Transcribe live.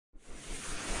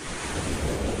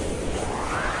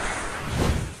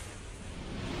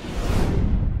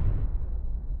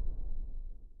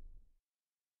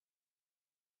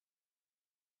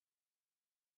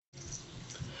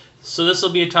So this will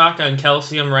be a talk on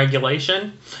calcium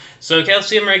regulation. So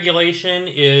calcium regulation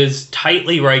is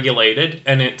tightly regulated,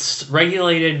 and it's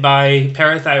regulated by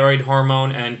parathyroid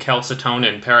hormone and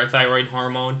calcitonin. Parathyroid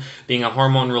hormone being a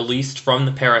hormone released from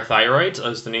the parathyroid,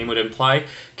 as the name would imply.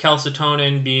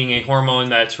 Calcitonin being a hormone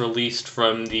that's released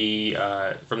from the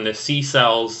C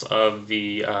cells of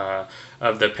the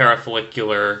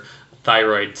parafollicular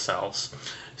thyroid cells.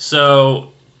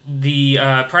 So the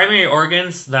primary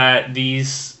organs that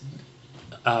these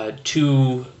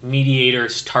two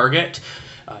mediators target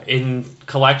in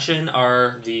collection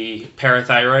are the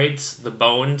parathyroids, the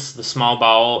bones, the small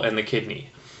bowel, and the kidney.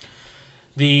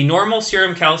 The normal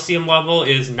serum calcium level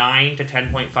is 9 to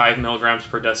 10.5 milligrams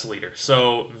per deciliter,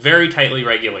 so very tightly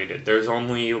regulated. There's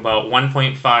only about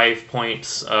 1.5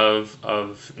 points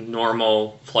of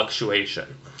normal fluctuation.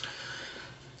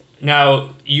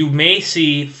 Now, you may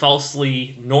see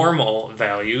falsely normal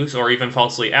values or even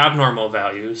falsely abnormal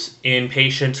values in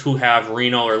patients who have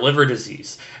renal or liver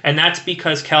disease. And that's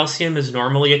because calcium is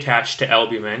normally attached to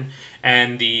albumin,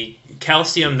 and the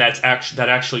calcium that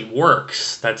actually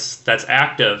works, that's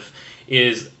active,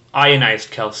 is ionized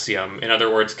calcium. In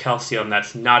other words, calcium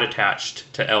that's not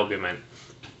attached to albumin.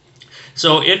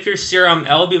 So if your serum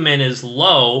albumin is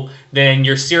low, then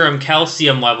your serum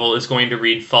calcium level is going to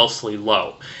read falsely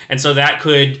low. And so that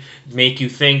could make you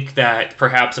think that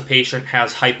perhaps a patient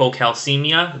has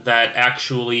hypocalcemia that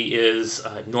actually is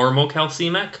normal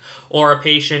calcemic, or a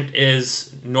patient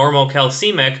is normal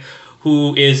calcemic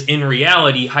who is in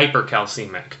reality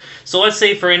hypercalcemic. So let's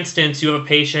say, for instance, you have a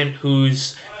patient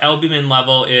whose albumin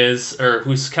level is, or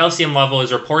whose calcium level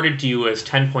is reported to you as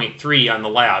 10.3 on the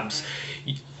labs.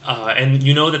 And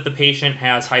you know that the patient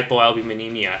has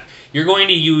hypoalbuminemia. You're going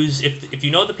to use, if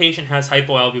you know the patient has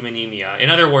hypoalbuminemia,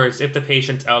 in other words, if the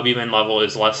patient's albumin level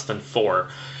is less than 4,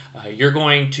 you're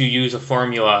going to use a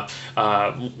formula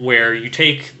where you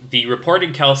take the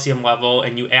reported calcium level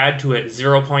and you add to it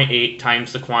 0.8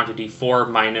 times the quantity 4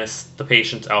 minus the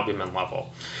patient's albumin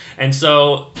level. And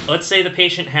so let's say the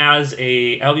patient has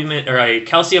a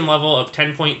calcium level of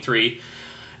 10.3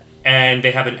 and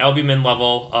they have an albumin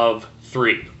level of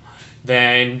 3.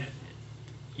 Then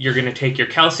you're going to take your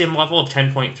calcium level of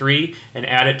 10.3 and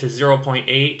add it to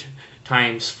 0.8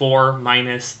 times 4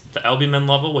 minus the albumin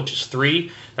level, which is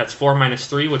 3. That's 4 minus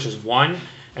 3, which is 1.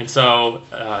 And so,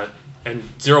 and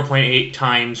 0.8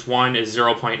 times 1 is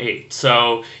 0.8.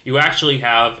 So you actually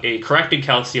have a corrected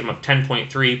calcium of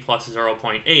 10.3 plus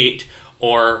 0.8,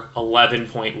 or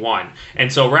 11.1.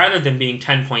 And so rather than being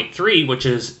 10.3, which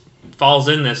falls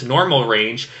in this normal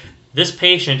range, this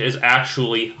patient is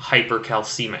actually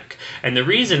hypercalcemic. And the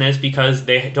reason is because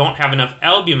they don't have enough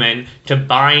albumin to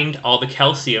bind all the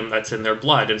calcium that's in their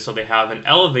blood, and so they have an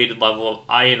elevated level of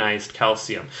ionized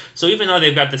calcium. So even though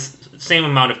they've got the same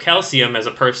amount of calcium as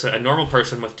a normal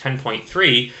person with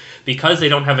 10.3, because they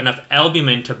don't have enough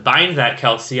albumin to bind that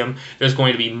calcium, there's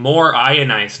going to be more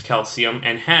ionized calcium,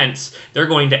 and hence they're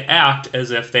going to act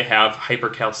as if they have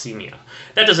hypercalcemia.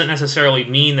 That doesn't necessarily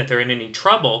mean that they're in any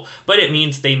trouble, but it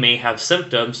means they may have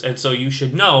symptoms, and so you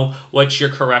should know what your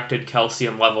corrected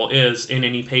calcium level is in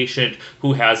any patient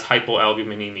who has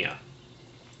hypoalbuminemia.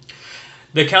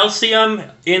 The calcium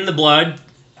in the blood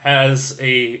has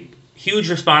a huge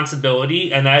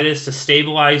responsibility, and that is to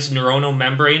stabilize neuronal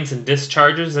membranes and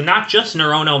discharges, and not just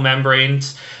neuronal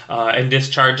membranes and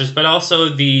discharges, but also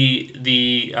the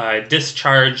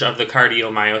discharge of the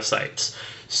cardiomyocytes.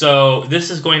 So this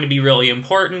is going to be really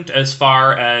important as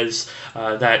far as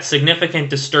that significant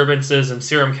disturbances in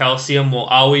serum calcium will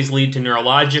always lead to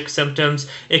neurologic symptoms.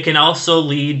 It can also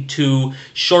lead to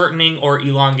shortening or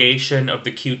elongation of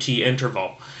the QT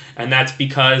interval. And that's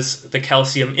because the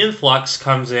calcium influx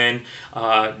comes in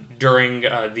during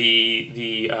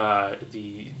the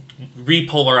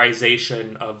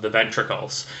repolarization of the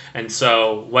ventricles. And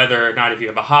so whether or not if you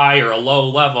have a high or a low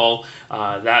level,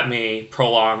 that may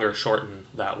prolong or shorten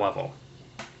that level.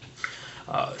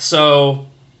 As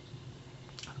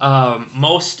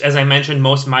I mentioned,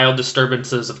 most mild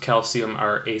disturbances of calcium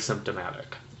are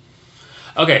asymptomatic.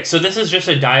 Okay, so this is just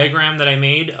a diagram that I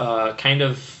made,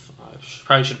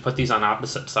 probably should put these on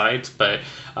opposite sides, but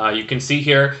you can see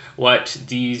here what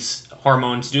these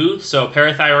hormones do. So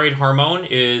parathyroid hormone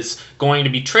is going to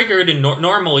be triggered and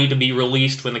normally to be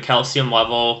released when the calcium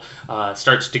level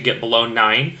starts to get below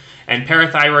 9. And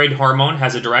parathyroid hormone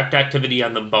has a direct activity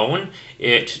on the bone.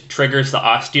 It triggers the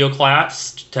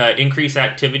osteoclasts to increase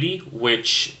activity,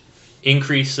 which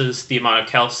increases the amount of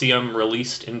calcium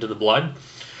released into the blood.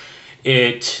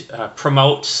 It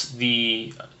promotes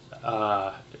the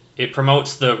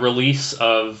release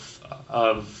of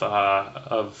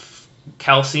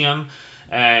calcium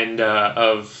and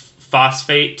of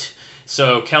phosphate.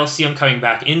 So calcium coming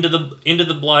back into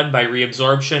the blood by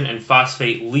reabsorption, and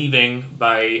phosphate leaving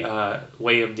by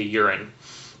way of the urine.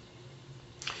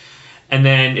 And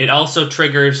then it also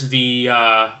triggers the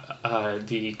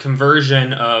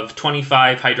conversion of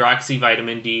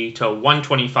 25-hydroxyvitamin D to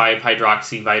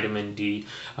 125-hydroxyvitamin D,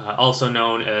 also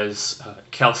known as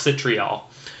calcitriol.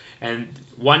 And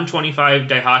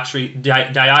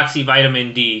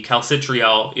 125-dioxyvitamin D,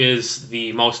 calcitriol, is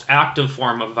the most active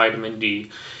form of vitamin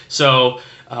D. So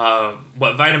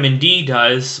what vitamin D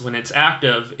does when it's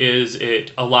active is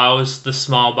it allows the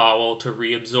small bowel to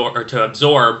reabsorb or to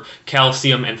absorb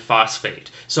calcium and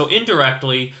phosphate. So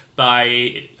indirectly,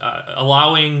 by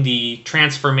allowing the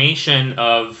transformation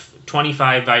of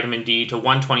 25 vitamin D to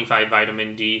 125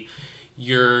 vitamin D,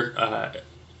 you're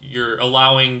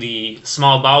allowing the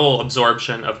small bowel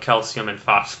absorption of calcium and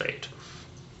phosphate.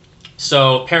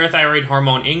 So parathyroid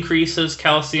hormone increases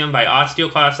calcium by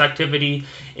osteoclast activity,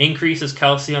 increases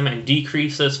calcium and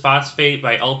decreases phosphate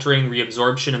by altering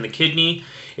reabsorption in the kidney.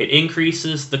 It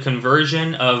increases the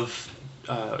conversion of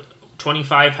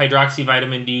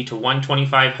 25-hydroxyvitamin D to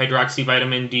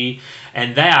 125-hydroxyvitamin D,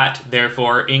 and that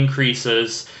therefore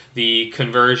increases the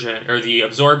conversion or the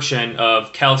absorption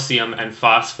of calcium and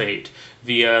phosphate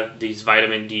via these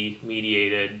vitamin D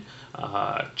mediated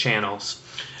channels.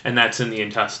 And that's in the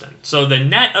intestine. So the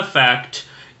net effect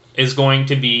is going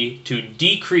to be to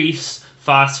decrease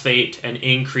phosphate and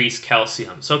increase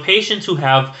calcium. So patients who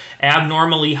have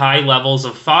abnormally high levels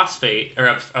of phosphate, or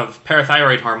of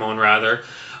parathyroid hormone rather,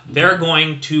 they're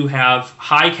going to have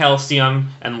high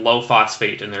calcium and low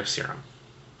phosphate in their serum.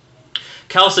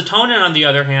 Calcitonin, on the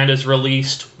other hand, is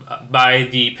released by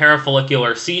the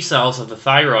parafollicular C cells of the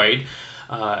thyroid,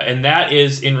 and that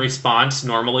is in response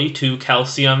normally to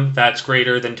calcium that's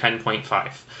greater than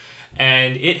 10.5.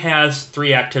 And it has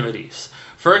three activities.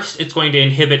 First, it's going to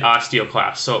inhibit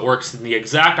osteoclast, so it works in the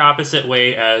exact opposite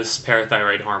way as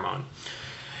parathyroid hormone.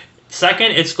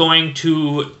 Second, it's going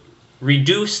to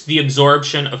reduce the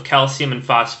absorption of calcium and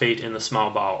phosphate in the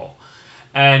small bowel.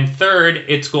 And third,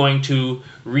 it's going to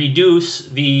reduce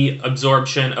the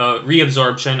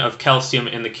reabsorption of calcium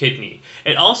in the kidney.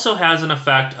 It also has an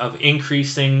effect of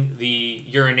increasing the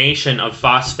urination of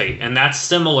phosphate, and that's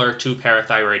similar to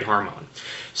parathyroid hormone.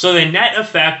 So the net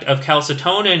effect of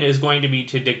calcitonin is going to be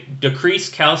to decrease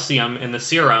calcium in the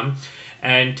serum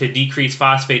and to decrease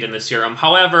phosphate in the serum.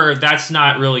 However, that's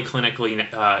not really clinically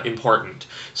important.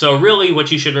 So really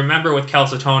what you should remember with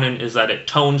calcitonin is that it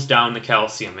tones down the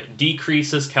calcium. It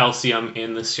decreases calcium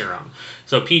in the serum.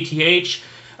 So PTH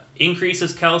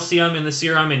increases calcium in the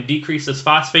serum and decreases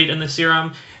phosphate in the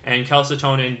serum, and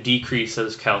calcitonin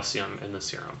decreases calcium in the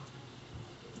serum.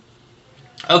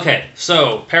 Okay,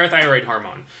 so parathyroid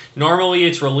hormone. Normally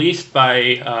it's released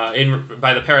by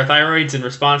the parathyroids in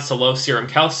response to low serum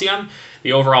calcium.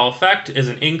 The overall effect is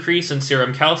an increase in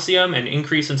serum calcium and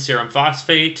increase in serum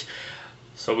phosphate.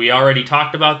 So we already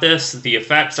talked about this. The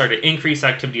effects are to increase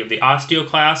activity of the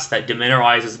osteoclast that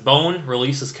demineralizes bone,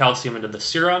 releases calcium into the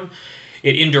serum.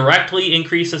 It indirectly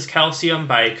increases calcium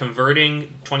by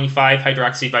converting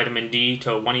 25-hydroxyvitamin D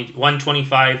to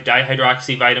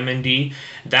 125-dihydroxyvitamin D.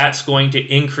 That's going to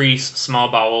increase small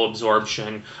bowel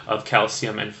absorption of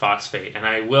calcium and phosphate. And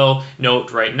I will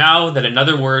note right now that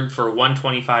another word for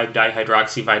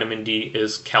 125-dihydroxyvitamin D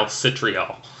is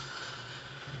calcitriol.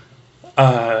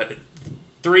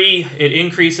 3, it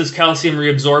increases calcium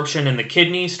reabsorption in the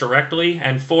kidneys directly,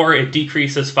 and 4, it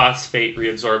decreases phosphate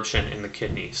reabsorption in the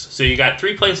kidneys. So you got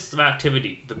 3 places of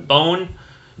activity: the bone,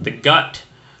 the gut,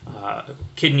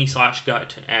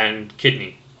 kidney/gut, and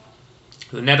kidney.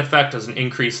 The net effect is an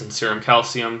increase in serum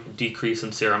calcium, decrease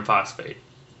in serum phosphate.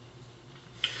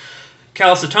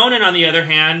 Calcitonin, on the other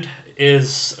hand,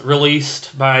 is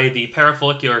released by the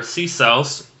parafollicular C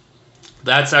cells.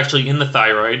 That's actually in the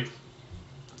thyroid.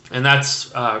 And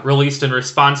that's released in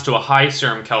response to a high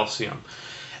serum calcium.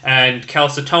 And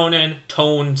calcitonin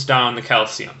tones down the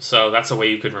calcium, so that's a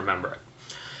way you could remember it.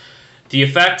 The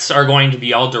effects are going to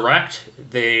be all direct.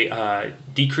 They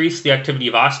decrease the activity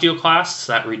of osteoclasts.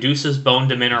 That reduces bone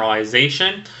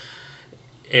demineralization.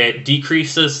 It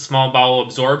decreases small bowel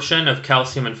absorption of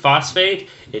calcium and phosphate.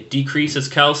 It decreases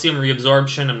calcium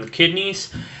reabsorption in the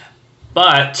kidneys.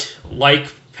 But, like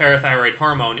parathyroid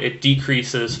hormone, it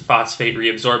decreases phosphate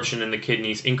reabsorption in the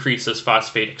kidneys, increases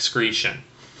phosphate excretion.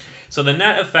 So the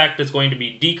net effect is going to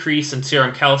be decrease in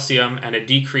serum calcium and a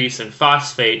decrease in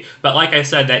phosphate. But like I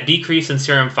said, that decrease in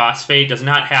serum phosphate does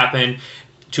not happen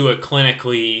to a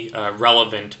clinically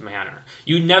relevant manner.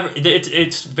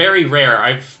 It's very rare.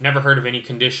 I've never heard of any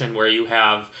condition where you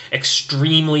have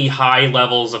extremely high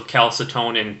levels of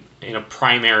calcitonin in a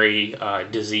primary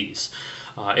disease.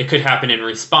 It could happen in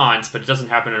response, but it doesn't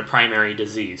happen in a primary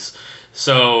disease.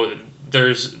 So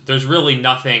there's really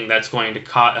nothing that's going to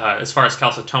cause, as far as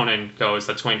calcitonin goes,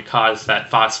 that's going to cause that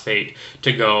phosphate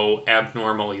to go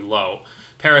abnormally low.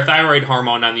 Parathyroid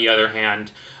hormone, on the other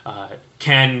hand,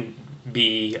 can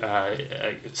be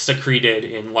secreted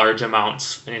in large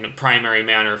amounts in a primary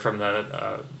manner from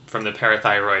the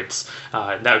parathyroids.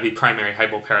 That would be primary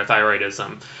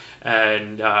hypoparathyroidism,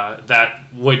 and that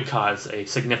would cause a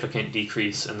significant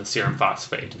decrease in the serum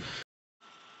phosphate.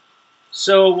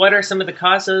 So what are some of the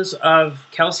causes of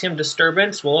calcium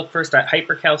disturbance? We'll look first at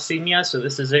hypercalcemia. So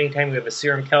this is anytime we have a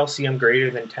serum calcium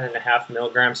greater than 10.5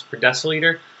 milligrams per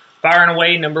deciliter. Far and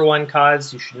away, number one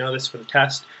cause, you should know this for the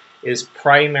test, is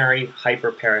primary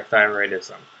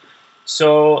hyperparathyroidism.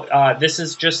 So this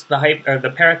is just the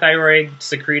parathyroid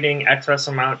secreting excess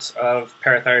amounts of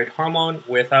parathyroid hormone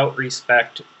without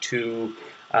respect to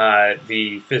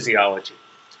the physiology.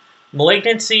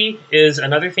 Malignancy is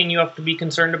another thing you have to be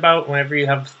concerned about whenever you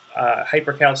have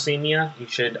hypercalcemia. You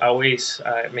should always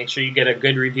make sure you get a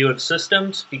good review of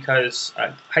systems, because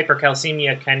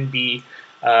hypercalcemia can be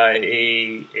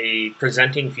a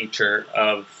presenting feature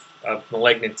of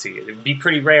malignancy. It would be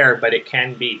pretty rare, but it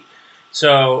can be.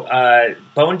 So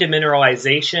bone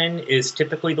demineralization is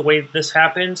typically the way that this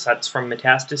happens. That's from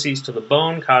metastases to the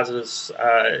bone, causes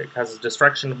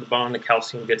destruction of the bone. The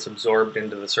calcium gets absorbed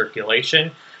into the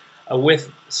circulation.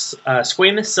 With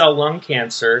squamous cell lung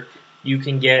cancer, you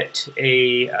can get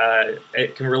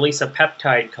it can release a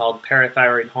peptide called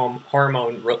parathyroid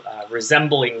hormone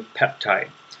resembling peptide.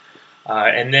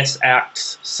 And this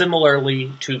acts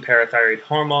similarly to parathyroid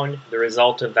hormone. The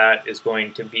result of that is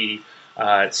going to be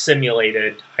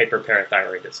simulated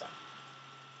hyperparathyroidism.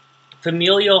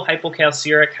 Familial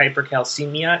hypocalciuric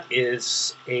hypercalcemia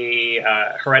is a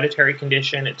hereditary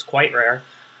condition. It's quite rare.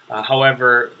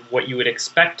 However, what you would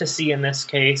expect to see in this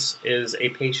case is a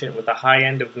patient with a high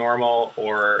end of normal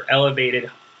or elevated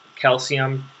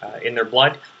calcium in their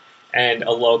blood and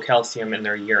a low calcium in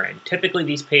their urine. Typically,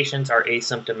 these patients are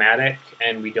asymptomatic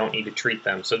and we don't need to treat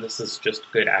them, so this is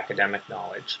just good academic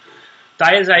knowledge.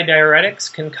 Thiazide diuretics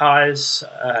can cause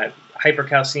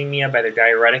hypercalcemia by their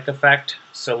diuretic effect,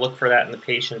 so look for that in the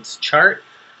patient's chart.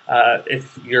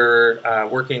 If you're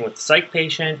working with a psych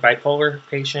patient, bipolar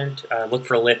patient, look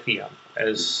for lithium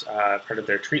as part of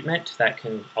their treatment. That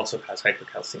can also cause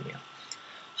hypercalcemia.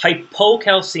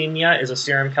 Hypocalcemia is a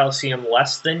serum calcium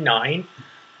less than 9.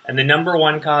 And the number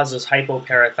one cause is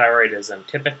hypoparathyroidism,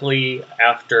 typically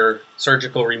after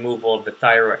surgical removal of the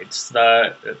thyroids.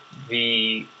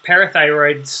 The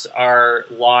parathyroids are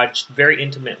lodged very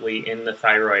intimately in the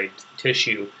thyroid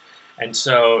tissue, and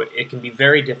so it can be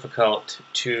very difficult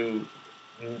to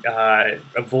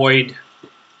avoid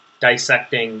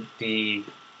dissecting the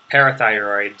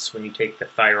parathyroids when you take the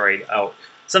thyroid out.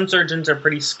 Some surgeons are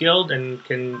pretty skilled and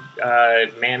can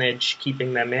manage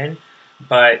keeping them in,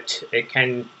 but they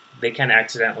can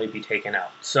accidentally be taken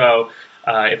out. So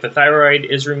if the thyroid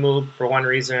is removed for one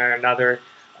reason or another,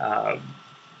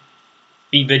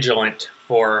 be vigilant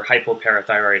for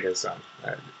hypoparathyroidism.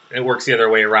 It works the other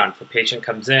way around. If a patient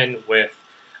comes in with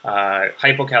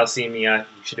hypocalcemia,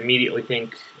 you should immediately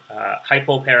think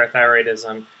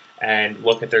hypoparathyroidism and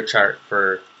look at their chart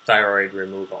for thyroid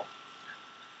removal.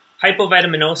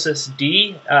 Hypovitaminosis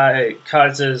D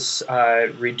causes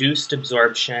reduced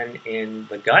absorption in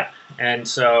the gut, and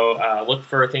so look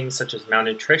for things such as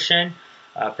malnutrition,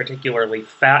 particularly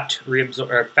fat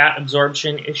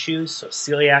absorption issues, so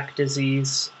celiac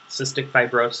disease, cystic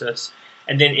fibrosis,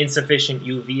 and then insufficient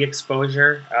UV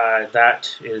exposure.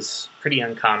 That is pretty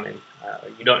uncommon.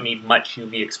 You don't need much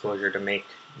UV exposure to make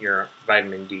your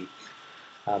vitamin D.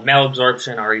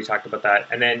 Malabsorption, already talked about that.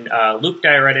 And then loop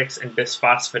diuretics and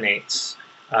bisphosphonates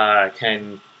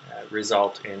can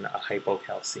result in a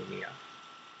hypocalcemia.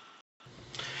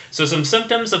 So some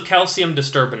symptoms of calcium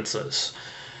disturbances.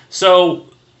 So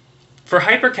for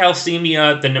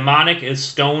hypercalcemia, the mnemonic is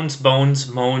stones, bones,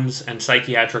 moans, and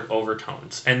psychiatric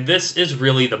overtones. And this is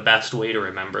really the best way to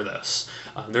remember this.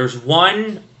 There's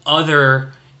one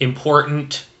other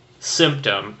important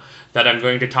symptom that I'm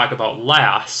going to talk about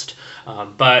last.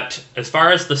 But as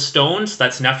far as the stones,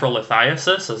 that's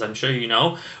nephrolithiasis, as I'm sure you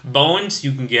know. Bones,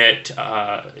 you get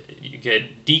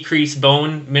decreased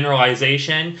bone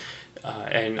mineralization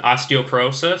and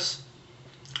osteoporosis.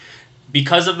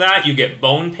 Because of that, you get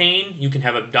bone pain. You can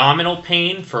have abdominal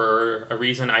pain for a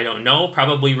reason I don't know,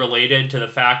 probably related to the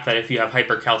fact that if you have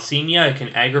hypercalcemia, it can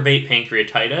aggravate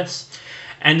pancreatitis.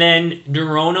 And then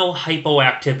neuronal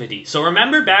hypoactivity. So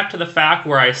remember back to the fact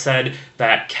where I said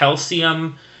that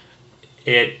calcium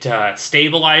it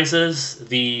stabilizes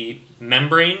the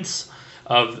membranes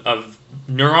of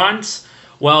neurons.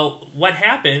 Well, what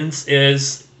happens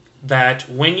is that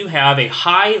when you have a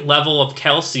high level of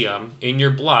calcium in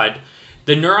your blood,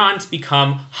 the neurons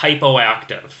become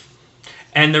hypoactive.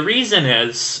 And the reason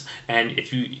is, and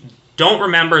if you don't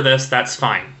remember this, that's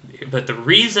fine. But the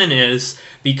reason is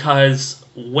because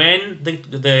when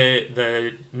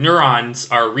the neurons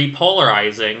are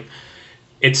repolarizing,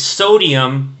 it's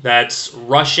sodium that's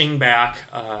rushing back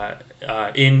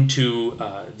into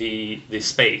the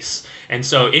space. And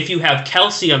so if you have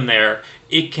calcium there,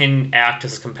 it can act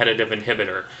as a competitive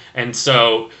inhibitor. And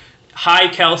so high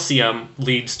calcium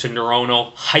leads to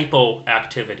neuronal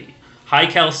hypoactivity. High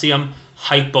calcium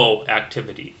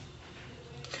hypoactivity.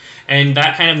 And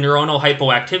that kind of neuronal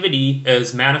hypoactivity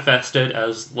is manifested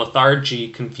as lethargy,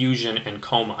 confusion, and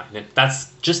coma. And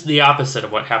that's just the opposite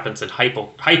of what happens in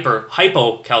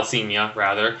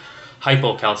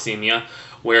hypocalcemia,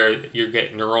 where you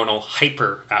get neuronal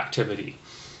hyperactivity.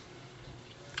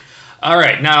 All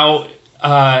right, now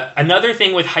another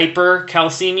thing with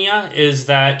hypercalcemia is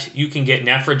that you can get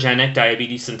nephrogenic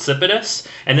diabetes insipidus,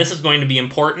 and this is going to be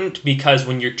important because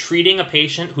when you're treating a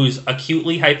patient who's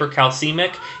acutely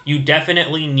hypercalcemic, you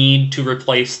definitely need to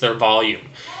replace their volume.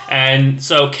 And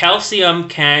so calcium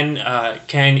can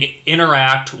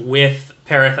interact with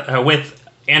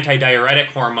antidiuretic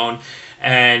hormone,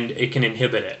 and it can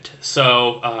inhibit it.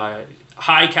 So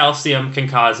high calcium can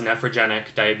cause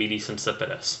nephrogenic diabetes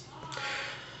insipidus.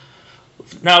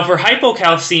 Now, for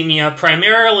hypocalcemia,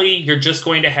 primarily you're just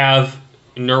going to have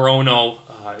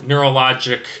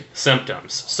neurologic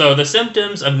symptoms. So the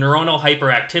symptoms of neuronal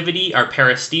hyperactivity are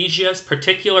paresthesias,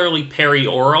 particularly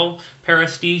perioral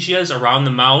paresthesias around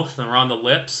the mouth and around the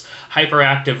lips,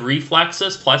 hyperactive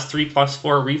reflexes, +3,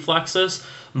 +4 reflexes,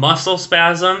 muscle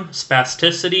spasm,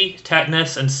 spasticity,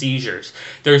 tetanus, and seizures.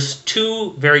 There's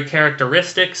two very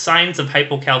characteristic signs of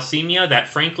hypocalcemia that,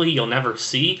 frankly, you'll never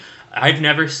see. I've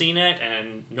never seen it,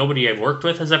 and nobody I've worked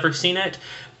with has ever seen it,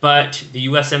 but the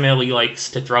USMLE likes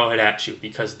to throw it at you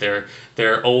because they're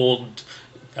old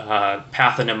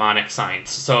pathognomonic signs.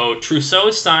 So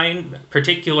Trousseau's sign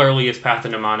particularly is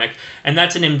pathognomonic, and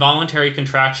that's an involuntary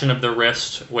contraction of the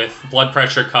wrist with blood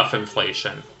pressure cuff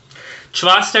inflation.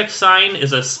 Chvostek's sign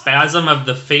is a spasm of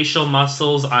the facial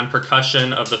muscles on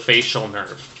percussion of the facial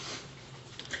nerve.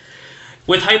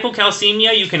 With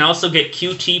hypocalcemia, you can also get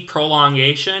QT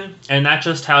prolongation, and that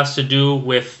just has to do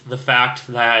with the fact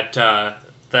that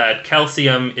that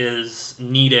calcium is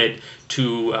needed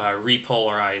to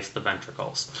repolarize the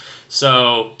ventricles.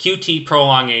 So QT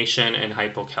prolongation and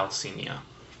hypocalcemia.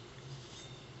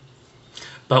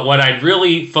 But what I'd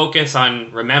really focus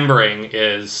on remembering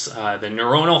is the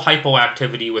neuronal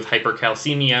hypoactivity with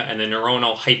hypercalcemia and the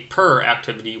neuronal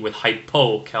hyperactivity with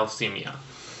hypocalcemia.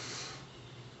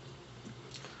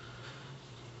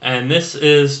 And this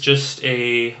is just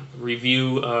a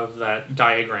review of that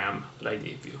diagram that I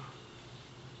gave you.